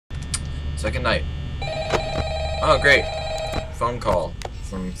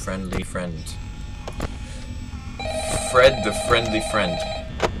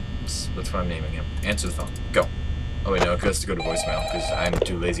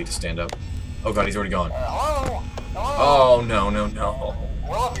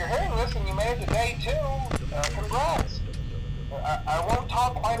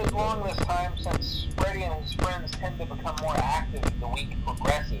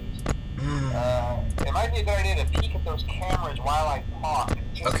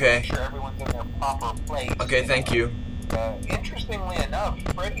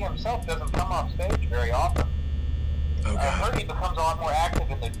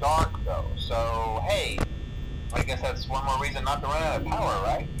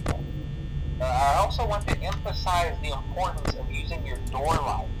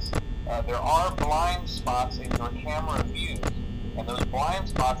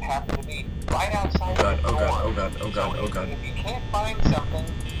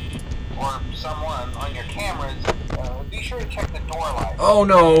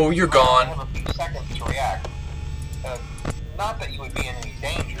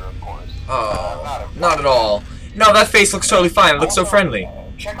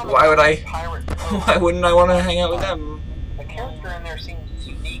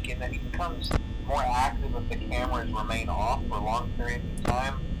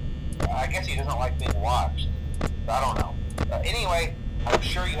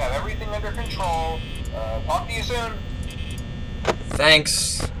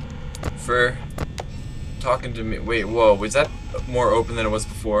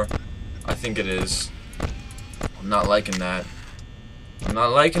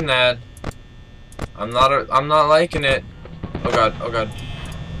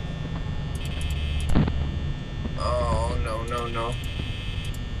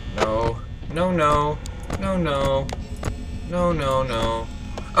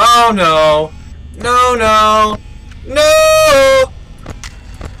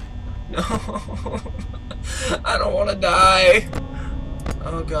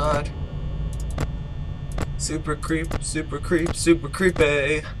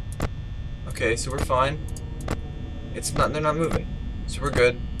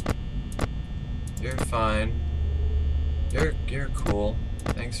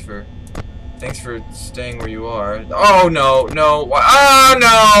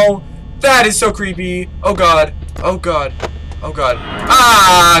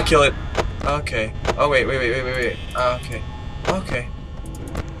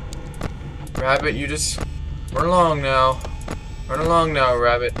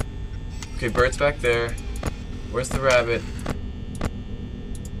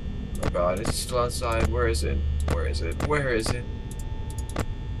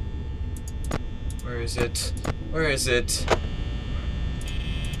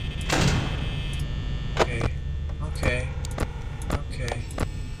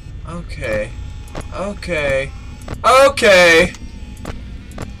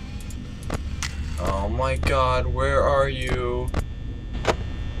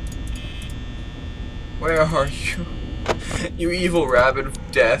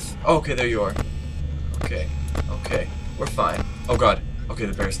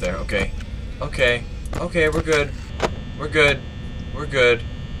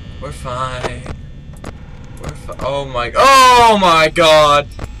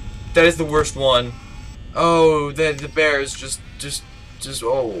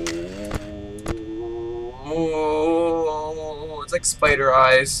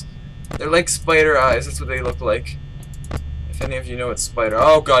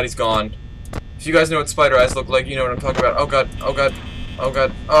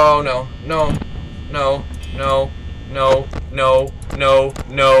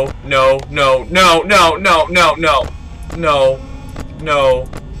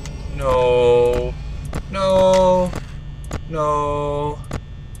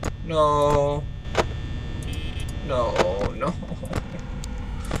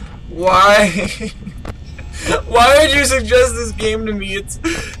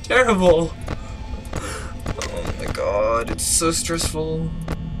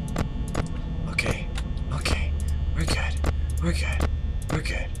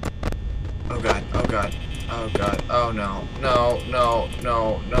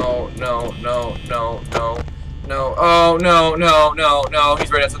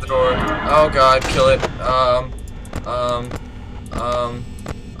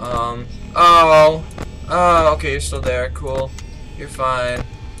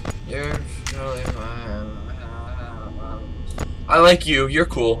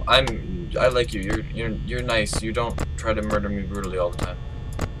I like you. You're nice. You don't try to murder me brutally all the time.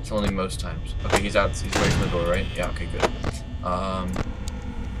 It's only most times. Okay, he's out. He's away from the door, right? Yeah. Okay, good.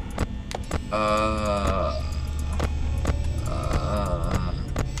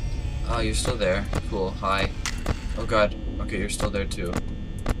 Oh, you're still there. Cool. Hi. Oh God. Okay, you're still there too.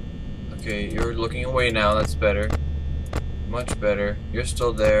 Okay, you're looking away now. That's better. Much better. You're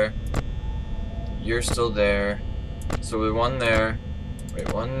still there. You're still there. So we're one there.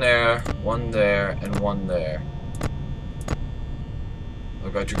 Wait, one there, and one there. Oh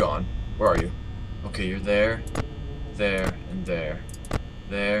God, you're gone. Where are you? Okay, you're there, there, and there.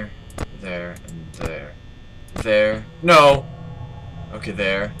 There, there, and there. There. No! Okay,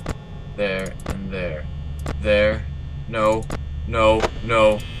 there, and there. There. No. No.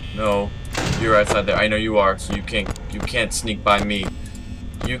 No. No. You're outside there. I know you are, so you can't sneak by me.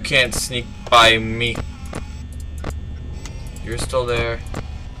 You can't sneak by me. You're still there.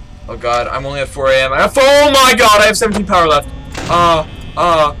 Oh God, I'm only at 4 AM. Oh my God, I have 17 power left. Oh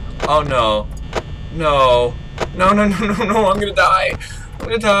no. No. No, no, no, no, no, I'm gonna die. I'm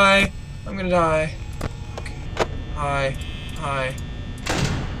gonna die. I'm gonna die. Okay. Hi. Hi.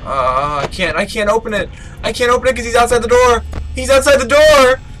 I can't open it. I can't open it because he's outside the door. He's outside the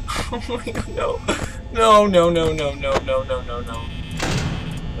door. Oh my God, no. No, no, no, no, no, no, no, no, no.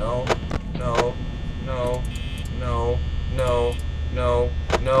 No, no, no, no, no, no,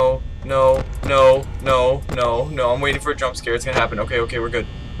 no, no, no, no, no, no. I'm waiting for a jump scare. It's gonna happen. Okay, okay, we're good.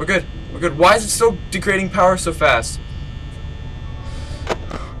 We're good. We're good. Why is it still degrading power so fast?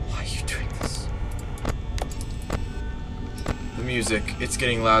 Why are you doing this? The music. It's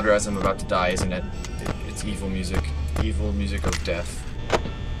getting louder as I'm about to die, isn't it? It's evil music. Evil music of death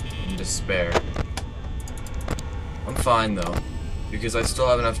and despair. I'm fine though, because I still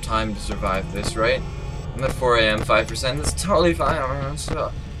have enough time to survive this, right? I'm at 4 AM, 5%. That's totally fine.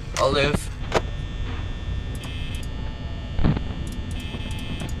 So I'll live.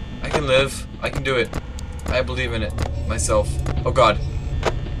 I can live. I can do it. I believe in it. Myself. Oh God.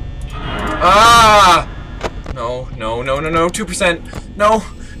 Ah! No, no, no, no, no. 2%. No.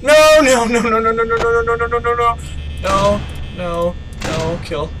 No, no, no, no, no, no, no, no, no, no, no, no, no, no. No, no, no.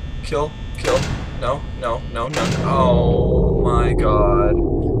 Kill. Kill. Kill. No, no, no, no. Oh my God.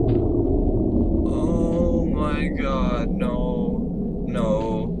 Oh my God. No.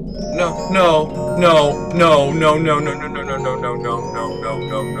 No. No, no, no, no, no, no, no, no, no, no, no, no, no, no, no,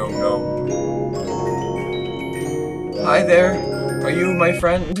 no, no, no. Hi there. Are you my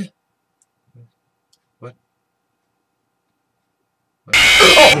friend? What? What?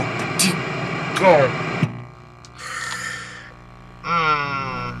 Oh! Dear God.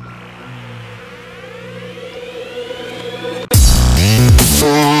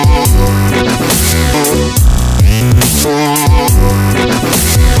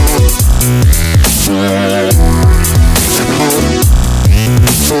 Yeah.